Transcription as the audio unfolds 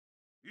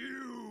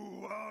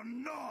You are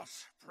not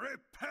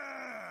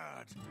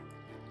prepared!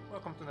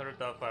 Welcome to another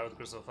Top 5 with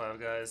Kris 05,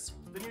 guys.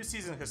 The new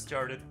season has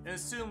started, and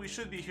soon we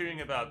should be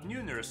hearing about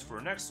new nerfs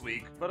for next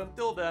week, but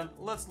until then,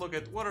 let's look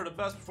at what are the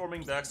best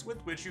performing decks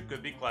with which you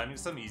could be climbing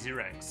some easy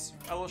ranks.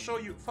 I will show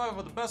you 5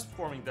 of the best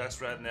performing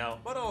decks right now,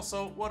 but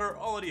also what are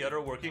all of the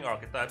other working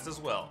archetypes as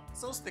well,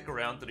 so stick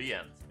around to the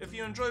end. If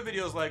you enjoy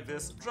videos like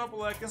this, drop a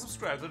like and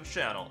subscribe to the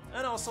channel,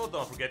 and also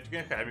don't forget you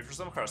can hire me for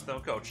some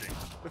Hearthstone coaching.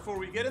 Before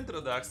we get into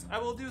the decks, I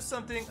will do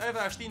something I've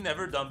actually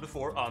never done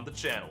before on the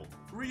channel.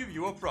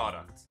 Review a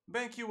product.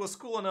 BenQ was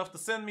cool enough to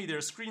send me their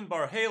screen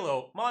bar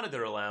Halo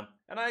monitor lamp,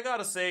 and I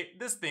gotta say,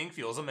 this thing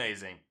feels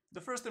amazing. The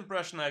first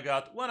impression I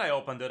got when I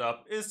opened it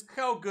up is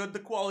how good the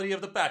quality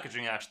of the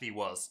packaging actually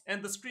was,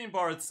 and the screen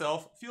bar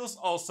itself feels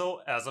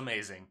also as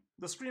amazing.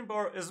 The screen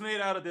bar is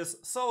made out of this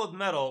solid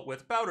metal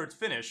with powdered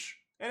finish,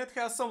 and it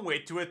has some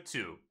weight to it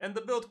too, and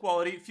the build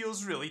quality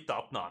feels really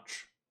top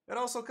notch. It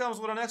also comes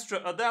with an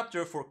extra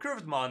adapter for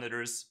curved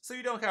monitors, so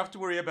you don't have to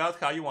worry about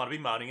how you want to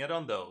be mounting it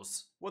on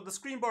those. What the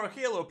screen bar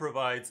Halo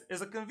provides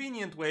is a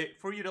convenient way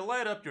for you to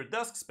light up your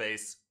desk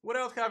space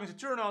without having to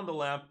turn on the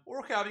lamp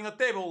or having a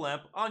table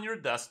lamp on your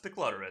desk to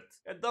clutter it.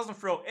 It doesn't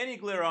throw any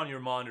glare on your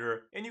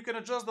monitor, and you can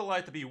adjust the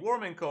light to be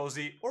warm and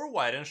cozy or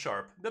white and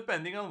sharp,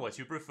 depending on what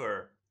you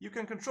prefer. You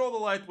can control the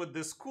light with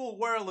this cool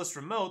wireless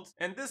remote,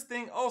 and this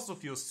thing also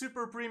feels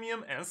super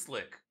premium and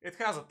slick. It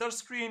has a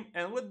touchscreen,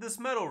 and with this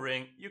metal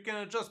ring, you can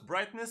adjust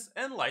brightness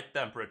and light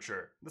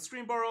temperature. The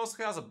screen bar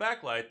also has a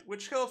backlight,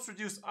 which helps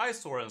reduce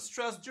eyesore and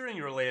stress during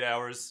your late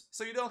hours,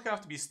 so you don't have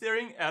to be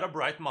staring at a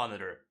bright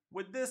monitor.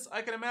 With this,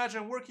 I can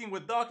imagine working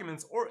with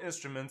documents or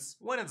instruments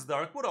when it's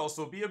dark would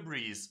also be a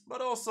breeze,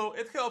 but also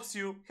it helps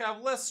you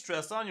have less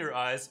stress on your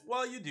eyes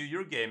while you do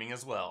your gaming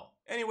as well.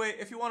 Anyway,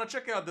 if you want to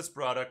check out this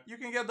product, you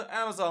can get the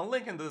Amazon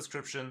link in the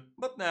description,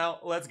 but now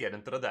let's get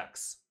into the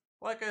decks.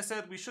 Like I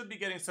said, we should be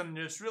getting some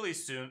nerfs really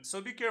soon, so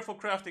be careful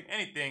crafting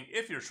anything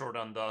if you're short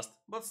on dust,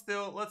 but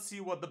still, let's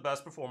see what the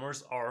best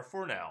performers are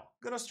for now.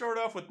 Gonna start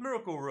off with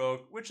Miracle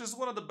Rogue, which is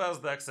one of the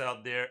best decks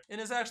out there,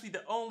 and is actually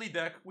the only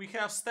deck we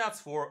have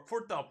stats for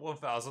top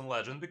 1000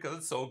 Legend because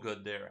it's so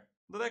good there.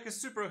 The deck is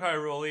super high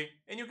rolly,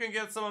 and you can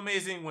get some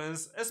amazing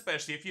wins,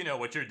 especially if you know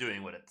what you're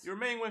doing with it. Your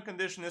main win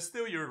condition is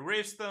still your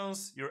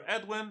Gravestones, your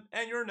Edwin,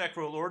 and your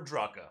Necrolord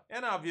Draka.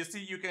 And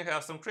obviously you can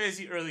have some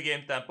crazy early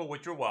game tempo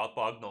with your Wild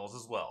Pog Gnolls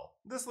as well.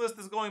 This list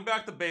is going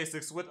back to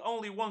basics with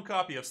only one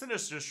copy of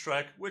Sinister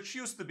Strike, which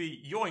used to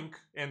be Yoink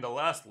in the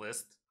last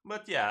list.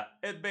 But yeah,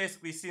 it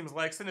basically seems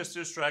like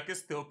Sinister Strike is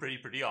still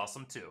pretty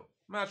awesome too.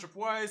 Matchup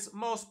wise,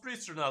 most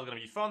priests are not gonna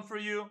be fun for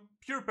you,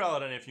 pure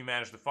paladin if you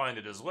manage to find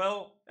it as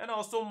well, and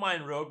also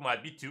Mind Rogue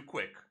might be too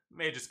quick.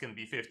 Mages can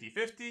be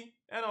 50-50,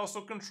 and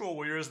also Control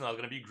Warrior is not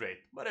gonna be great,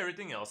 but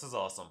everything else is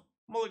awesome.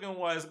 Mulligan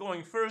wise,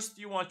 going first,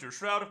 you want your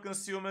Shroud of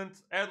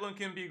Concealment, Edwin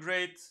can be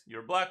great,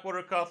 your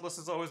Blackwater Cutlass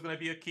is always gonna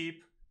be a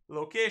keep,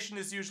 Location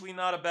is usually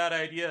not a bad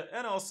idea,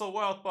 and also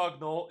Wild Pog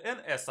Gnoll and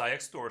SI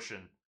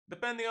Extortion.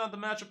 Depending on the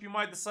matchup, you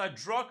might decide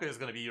Draka is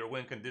going to be your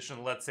win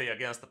condition, let's say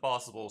against a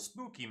possible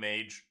Spooky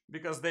Mage,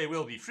 because they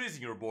will be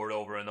freezing your board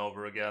over and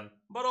over again.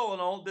 But all in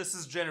all, this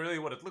is generally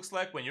what it looks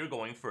like when you're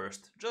going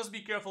first. Just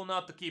be careful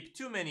not to keep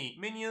too many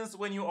minions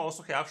when you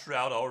also have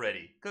Shroud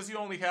already, because you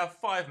only have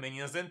 5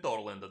 minions in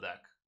total in the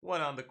deck.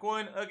 When on the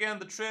coin, again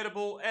the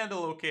tradable and the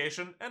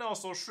location, and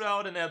also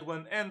Shroud and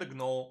Edwin and the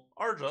Gnoll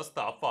are just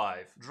top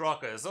 5.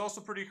 Draka is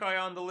also pretty high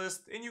on the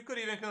list, and you could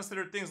even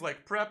consider things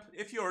like Prep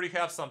if you already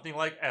have something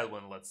like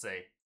Edwin, let's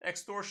say.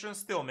 Extortion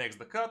still makes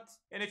the cut,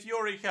 and if you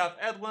already have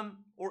Edwin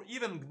or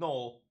even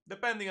Gnoll,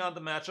 depending on the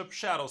matchup,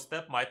 Shadow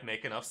Step might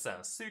make enough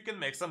sense, so you can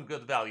make some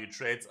good value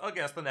trades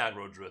against an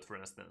aggro druid for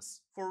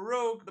instance. For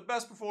Rogue, the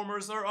best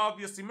performers are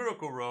obviously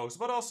Miracle Rogues,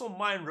 but also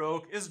Mind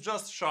Rogue is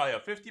just shy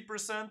of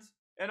 50%.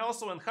 And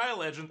also in High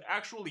Legend,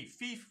 actually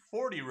Thief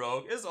 40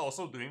 Rogue is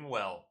also doing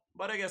well.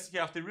 But I guess you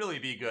have to really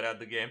be good at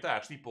the game to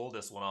actually pull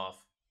this one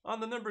off. On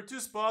the number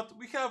 2 spot,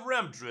 we have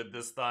Ramp Druid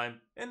this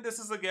time, and this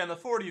is again a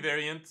 40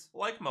 variant,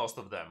 like most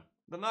of them.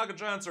 The Naga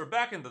Giants are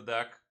back in the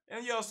deck,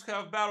 and you also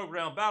have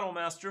Battleground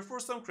Battlemaster for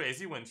some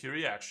crazy Wind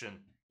Fury action.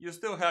 You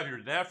still have your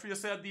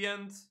Naphrius at the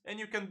end, and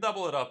you can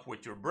double it up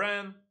with your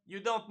Bran. You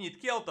don't need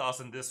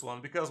Kael'thas in this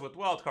one, because with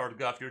Wildcard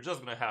Guff you're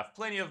just gonna have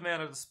plenty of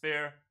mana to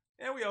spare.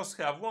 And we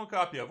also have one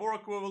copy of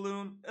Oracle of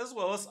Elune, as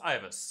well as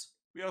Ivus.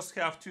 We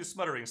also have 2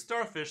 Smothering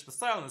Starfish to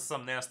silence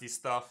some nasty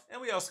stuff, and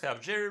we also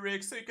have Jerry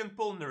Rig so you can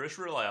pull Nourish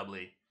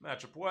reliably.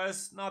 Matchup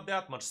wise, not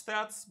that much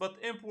stats, but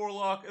Imp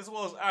Warlock as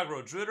well as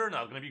Aggro Druid are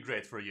not gonna be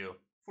great for you.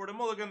 For the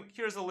mulligan,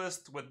 here's a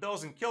list with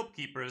those in Kelp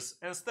Keepers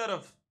instead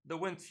of the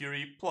Wind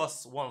Fury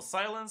plus 1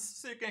 silence,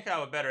 so you can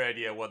have a better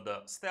idea what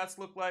the stats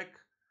look like.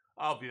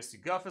 Obviously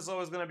Guff is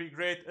always gonna be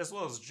great, as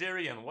well as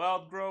Jerry and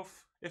Wild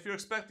Growth. If you're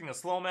expecting a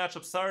slow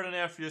matchup, Siren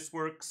Naphrius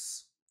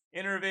works.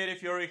 Innervate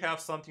if you already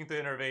have something to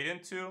innervate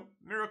into.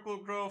 Miracle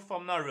Growth,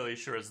 I'm not really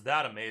sure it's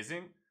that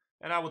amazing.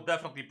 And I would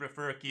definitely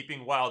prefer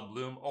keeping Wild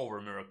Bloom over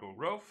Miracle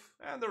Growth,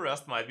 and the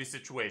rest might be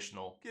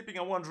situational. Keeping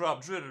a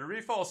 1-drop Druided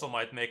Reef also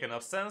might make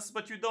enough sense,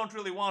 but you don't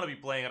really want to be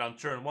playing it on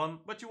turn 1,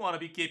 but you want to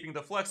be keeping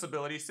the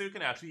flexibility so you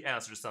can actually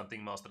answer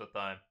something most of the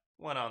time.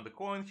 When on the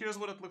coin, here's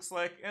what it looks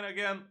like, and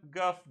again,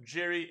 Guff,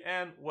 Jerry,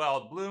 and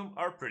Wild Bloom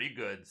are pretty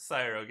good.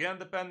 Sire again,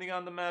 depending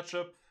on the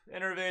matchup,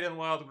 Innervate and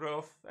Wild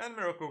Growth, and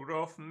Miracle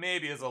Growth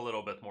maybe is a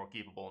little bit more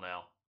keepable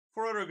now.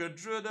 For other good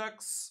Druid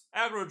decks,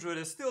 Aggro Druid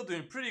is still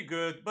doing pretty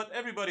good, but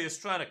everybody is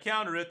trying to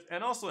counter it,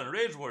 and also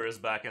Enraged Warrior is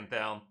back in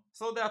town,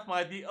 so that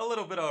might be a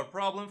little bit of a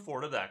problem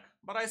for the deck.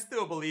 But I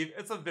still believe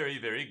it's a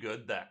very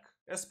good deck,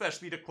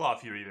 especially the Claw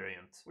Fury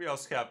variant. We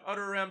also have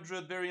other Ram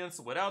Druid variants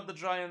without the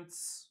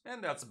Giants,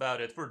 and that's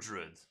about it for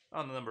Druid.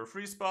 On the number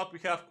 3 spot we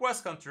have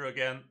Quest Hunter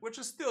again, which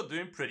is still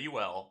doing pretty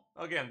well.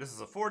 Again, this is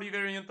a 40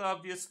 variant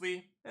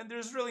obviously, and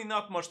there's really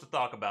not much to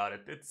talk about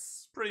it.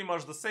 It's pretty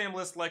much the same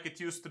list like it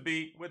used to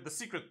be, with the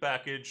secret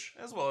package,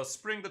 as well as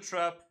Spring the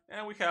Trap,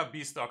 and we have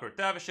Beastalker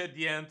Tavish at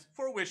the end,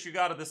 for which you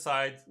gotta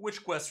decide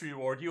which quest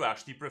reward you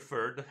actually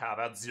prefer to have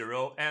at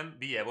 0 and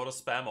be able to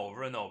spam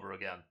over and over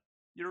again.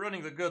 You're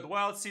running the good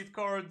Wild Seed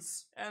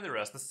cards, and the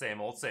rest is same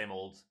old, same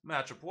old.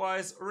 Matchup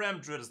wise, Ram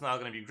Druid is not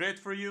going to be great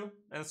for you,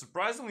 and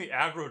surprisingly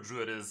Aggro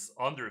Druid is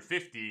under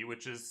 50,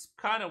 which is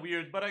kinda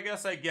weird, but I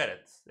guess I get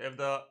it. If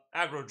the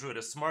Aggro Druid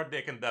is smart,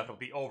 they can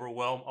definitely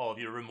overwhelm all of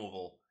your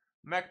removal.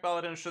 Mech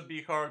Paladin should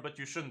be hard, but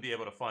you shouldn't be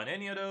able to find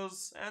any of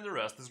those, and the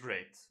rest is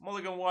great.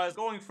 Mulligan-wise,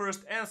 going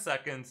first and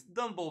second,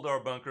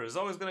 Dunbuldar Bunker is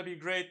always going to be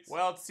great,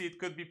 Wild Seed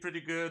could be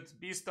pretty good,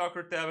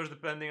 Beastalker Tavish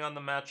depending on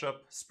the matchup,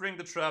 Spring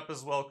the Trap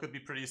as well could be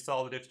pretty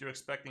solid if you're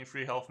expecting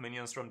free health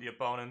minions from the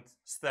opponent,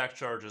 Stack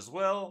Charge as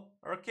well,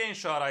 Arcane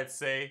Shot I'd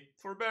say.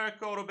 For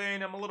Barracuda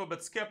Bane I'm a little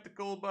bit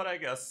skeptical, but I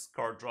guess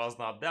card draw's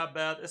not that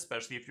bad,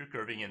 especially if you're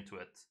curving into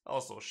it.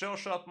 Also Shell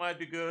Shot might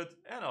be good,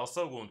 and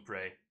also Wound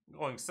Prey.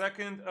 Going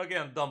second,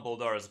 again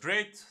Dumbledore is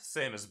great,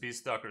 same as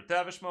Beastalker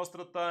Tavish most of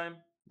the time,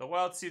 the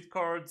Wild Seed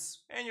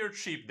cards, and your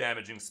cheap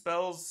damaging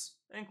spells,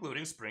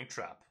 including Spring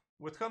Trap.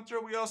 With Hunter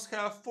we also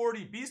have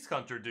 40 Beast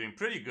Hunter doing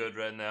pretty good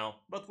right now,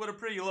 but with a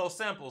pretty low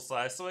sample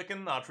size so I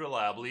cannot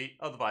reliably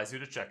advise you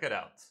to check it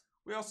out.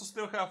 We also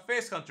still have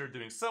Face Hunter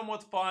doing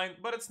somewhat fine,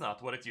 but it's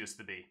not what it used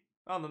to be.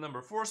 On the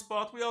number 4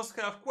 spot we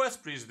also have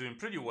Quest Priest doing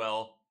pretty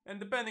well,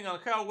 and depending on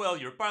how well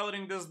you're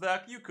piloting this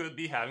deck you could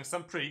be having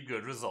some pretty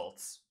good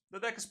results. The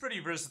deck is pretty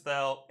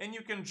versatile, and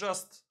you can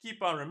just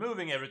keep on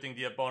removing everything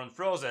the opponent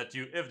throws at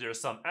you if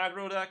there's some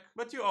aggro deck,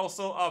 but you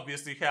also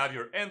obviously have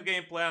your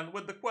endgame plan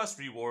with the quest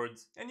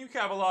rewards, and you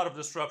have a lot of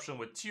disruption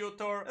with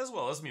Teotar as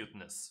well as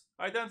Mutinous.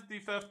 Identity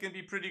Theft can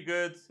be pretty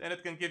good, and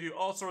it can give you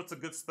all sorts of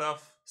good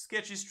stuff.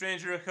 Sketchy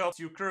Stranger helps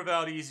you curve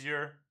out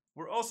easier.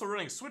 We're also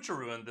running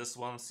Switcheroo in this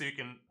one, so you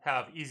can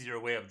have easier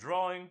way of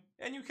drawing,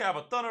 and you have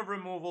a ton of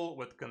removal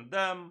with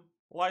Condemn,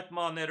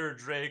 Lightmaw, Nether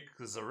Drake,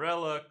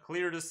 Zarella,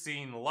 Clear the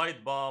Scene,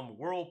 Light Bomb,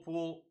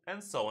 Whirlpool,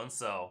 and so.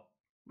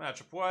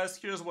 Matchup wise,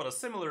 here's what a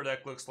similar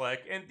deck looks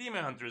like, and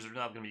Demon Hunters are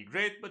not going to be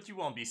great, but you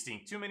won't be seeing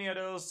too many of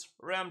those.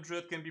 Ram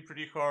Druid can be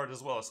pretty hard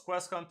as well as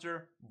Quest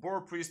Hunter. Boar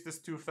Priest is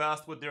too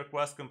fast with their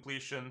quest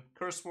completion.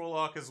 Curse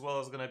Warlock as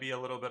well is going to be a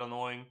little bit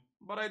annoying,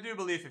 but I do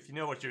believe if you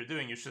know what you're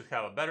doing you should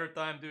have a better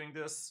time doing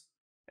this.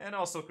 And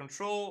also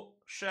Control,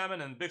 Shaman,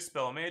 and Big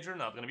Spell Mage are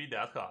not going to be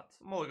that hot.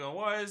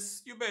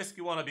 Mulligan-wise, you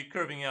basically want to be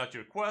curving out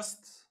your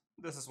quest.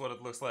 This is what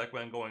it looks like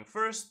when going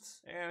first,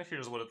 and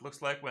here's what it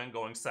looks like when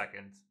going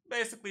second.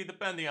 Basically,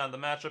 depending on the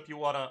matchup, you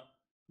want to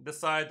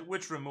decide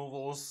which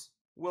removals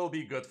will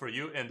be good for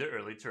you in the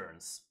early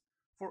turns.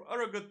 For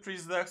other good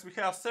priest decks, we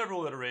have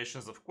several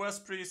iterations of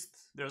Quest Priest.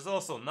 There's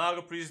also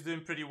Naga Priest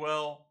doing pretty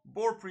well.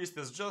 Boar Priest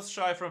is just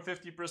shy from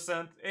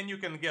 50%, and you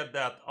can get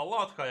that a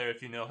lot higher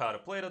if you know how to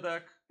play the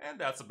deck. And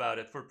that's about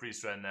it for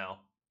Priest right now.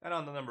 And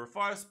on the number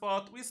 5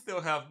 spot, we still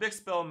have Big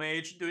Spell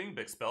Mage doing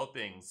big spell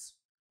things.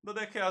 The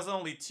deck has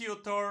only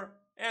Teotar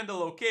and the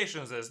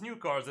locations as new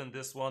cards in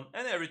this one,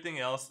 and everything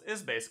else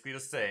is basically the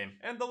same.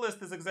 And the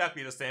list is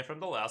exactly the same from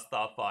the last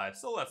top 5,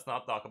 so let's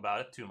not talk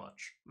about it too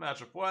much.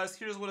 Matchup wise,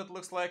 here's what it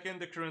looks like in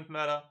the current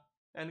meta.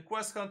 And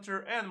Quest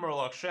Hunter and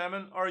Murloc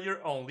Shaman are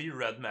your only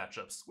red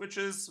matchups, which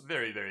is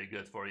very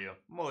good for you.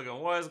 Mulligan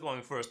wise,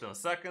 going first and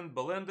second,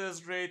 Belinda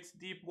is great,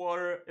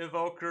 Deepwater,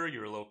 Evoker,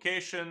 your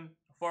location,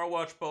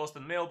 Farwatch Post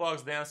and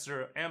Mailbox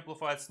Dancer,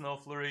 Amplified Snow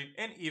Flurry,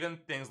 and even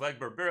things like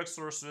Barbaric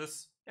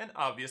Sorceress, and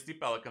obviously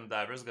Pelican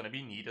Diver is gonna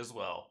be neat as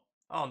well.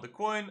 On the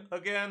coin,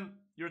 again,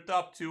 your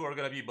top 2 are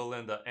gonna be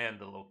Belinda and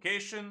the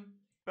location,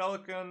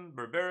 Pelican,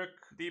 Barbaric,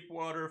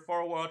 Deepwater,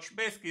 Farwatch,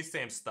 basically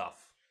same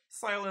stuff.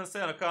 Silence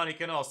and Akani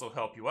can also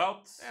help you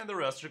out, and the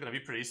rest are gonna be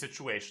pretty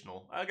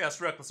situational. I guess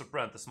Reckless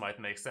Apprentice might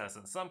make sense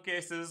in some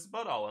cases,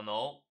 but all in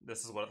all,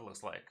 this is what it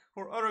looks like.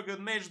 For other good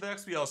mage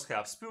decks, we also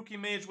have Spooky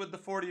Mage with the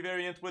 40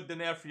 variant with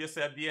Denafrius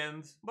at the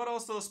end, but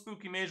also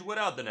Spooky Mage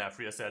without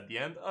Denafrius at the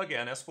end,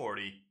 again as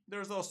 40.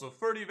 There's also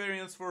 30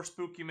 variants for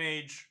Spooky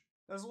Mage,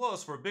 as well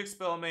as for Big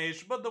Spell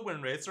Mage, but the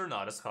win rates are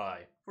not as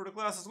high. For the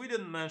classes we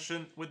didn't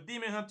mention, with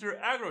Demon Hunter,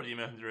 Aggro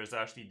Demon Hunter is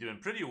actually doing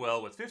pretty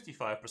well with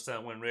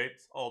 55% win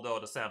rate, although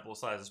the sample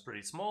size is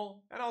pretty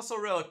small, and also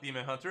Relic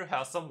Demon Hunter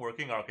has some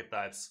working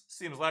archetypes.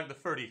 Seems like the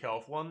 30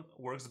 health one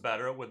works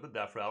better with the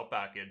Death Rattle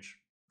package.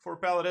 For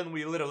Paladin,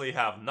 we literally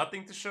have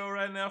nothing to show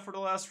right now for the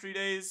last 3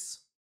 days.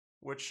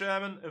 With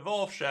Shaman,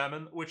 Evolve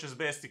Shaman, which is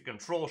basically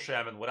Control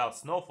Shaman without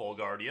Snowfall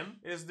Guardian,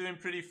 is doing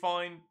pretty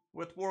fine.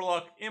 With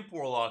Warlock, Imp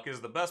Warlock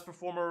is the best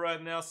performer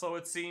right now, so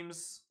it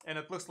seems, and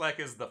it looks like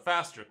it's the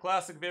faster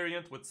classic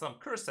variant with some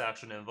curse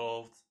action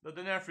involved. The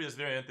Denefrius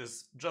variant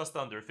is just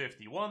under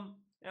 51,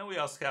 and we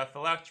also have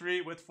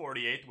Phylactery with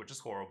 48, which is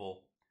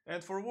horrible.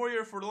 And for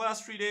Warrior, for the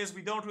last 3 days,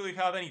 we don't really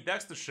have any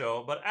decks to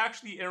show, but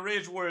actually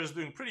Enraged Warrior is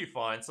doing pretty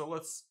fine, so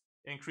let's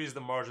increase the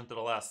margin to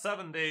the last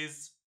 7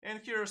 days. And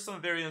here are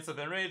some variants of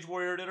Enraged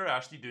Warrior that are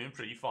actually doing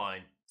pretty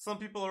fine. Some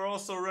people are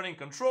also running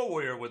Control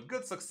Warrior with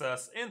good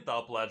success in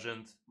Top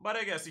Legend, but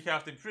I guess you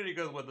have to be pretty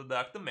good with the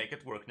deck to make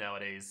it work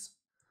nowadays.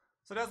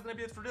 So that's gonna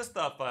be it for this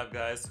top 5,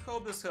 guys.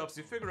 Hope this helps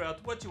you figure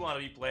out what you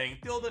want to be playing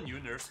till the new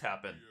nerfs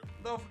happen.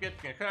 Don't forget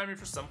you can hire me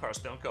for some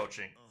Hearthstone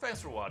coaching.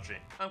 Thanks for watching.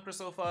 I'm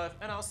Kris05,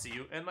 and I'll see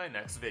you in my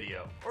next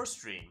video or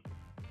stream.